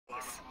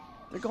supplies.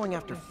 They're going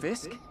after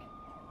Fisk?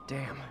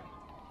 Damn.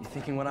 You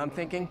thinking what I'm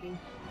thinking?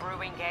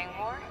 Brewing gang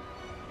war?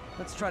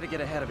 Let's try to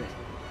get ahead of it.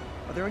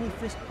 Are there any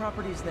Fisk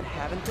properties that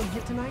haven't been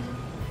hit tonight?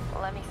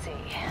 Let me see.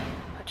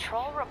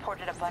 Patrol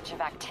reported a bunch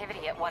of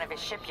activity at one of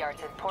his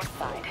shipyards in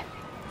Portside.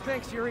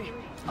 Thanks, Yuri.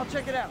 I'll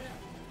check it out.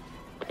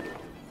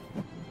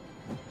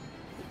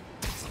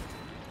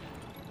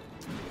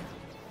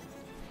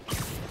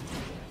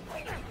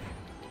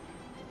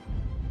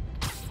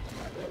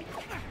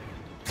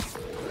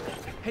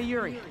 Hey,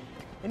 Yuri.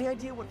 Any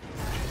idea what...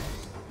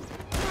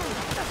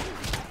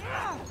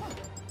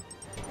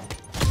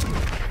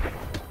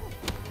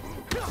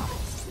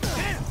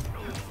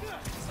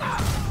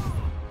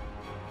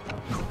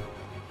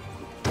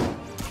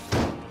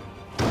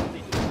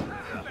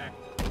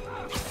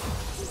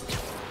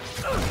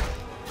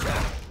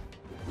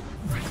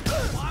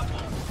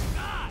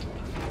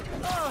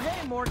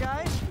 More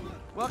guys.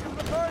 Welcome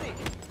to the party.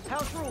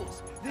 House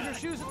rules. Leave your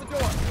shoes at the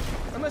door.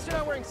 Unless you're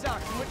not wearing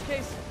socks, in which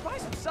case, buy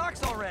some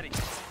socks already.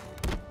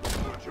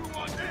 Don't you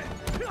want it?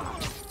 Come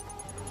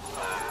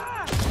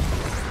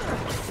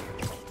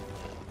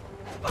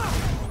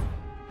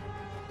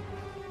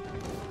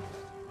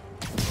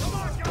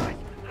on, guys!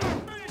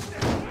 Finish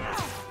this!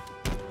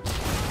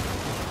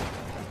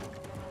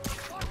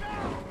 Watch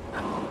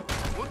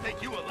out! We'll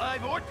take you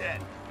alive or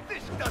dead.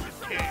 This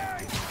doesn't care.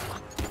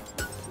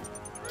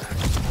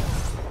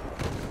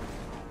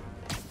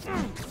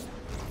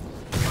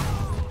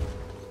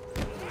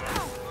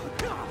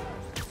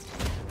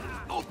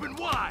 Open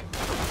wide!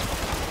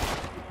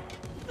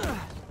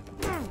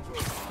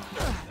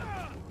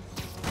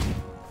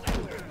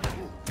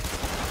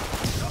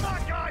 Come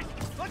on, guys!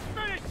 Let's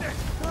finish this!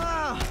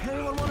 Oh,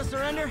 anyone want to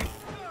surrender?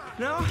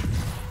 No?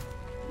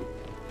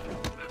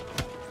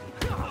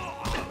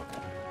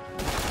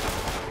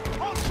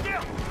 Hold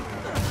still!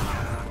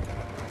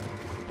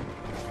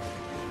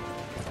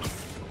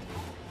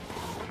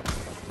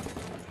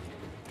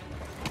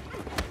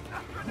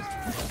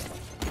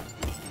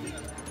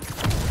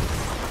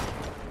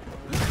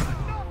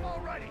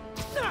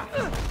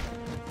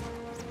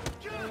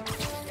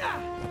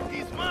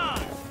 He's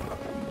mine!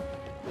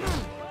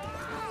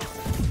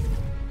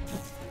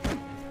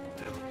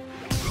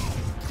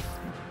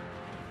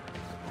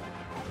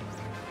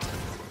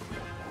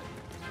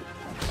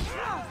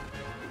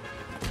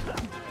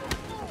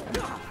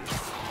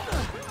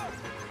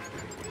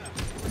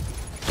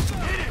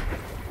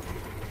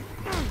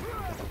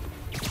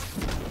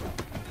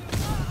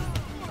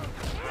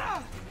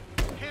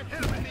 Can't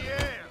hit him in the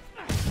air!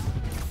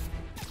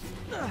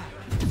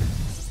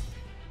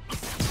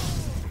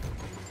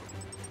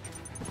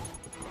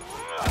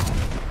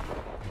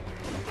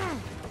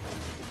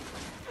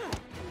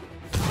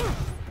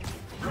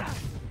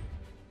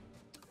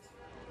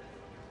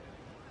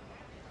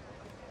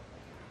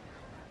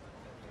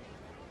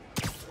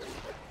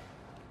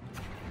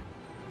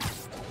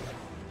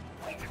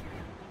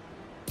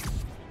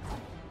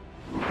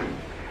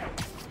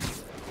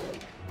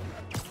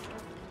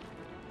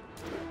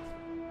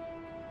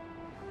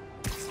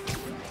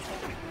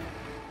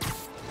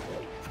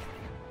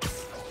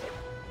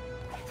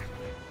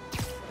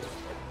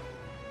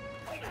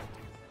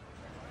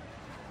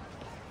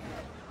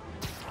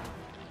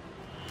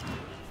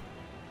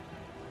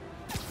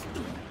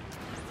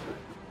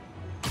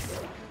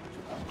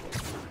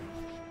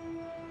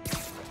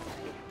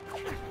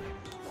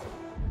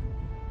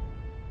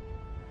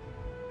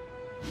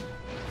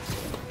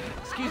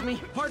 Excuse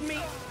me. Pardon me.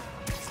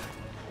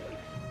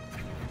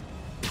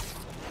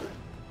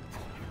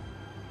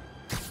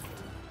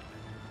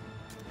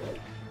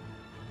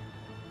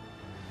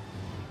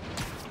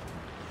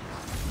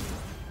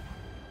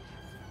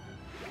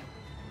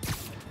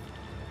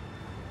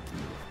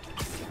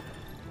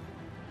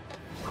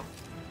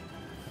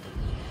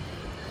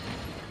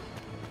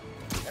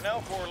 And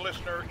now for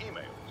listener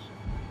emails.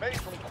 May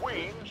from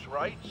Queens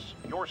writes,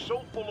 "You're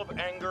so full of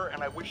anger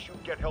and I wish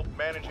you'd get help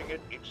managing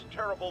it. It's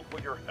terrible for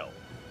your health."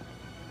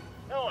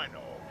 Now I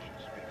know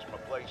she speaks from a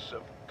place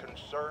of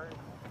concern,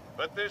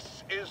 but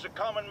this is a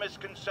common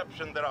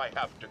misconception that I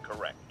have to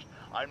correct.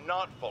 I'm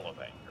not full of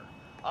anger.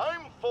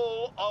 I'm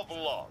full of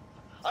love.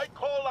 I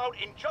call out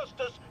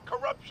injustice,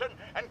 corruption,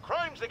 and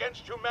crimes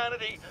against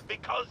humanity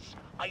because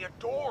I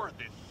adore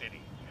this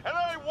city. And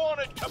I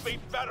want it to be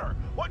better.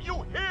 What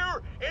you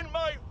hear in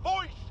my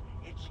voice,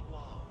 it's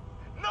love.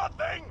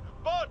 Nothing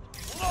but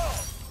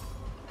love.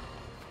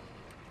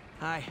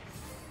 Hi.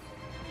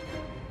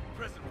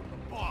 Present from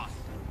the boss.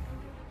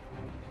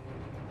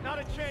 Not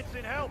a chance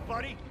in hell,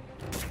 buddy.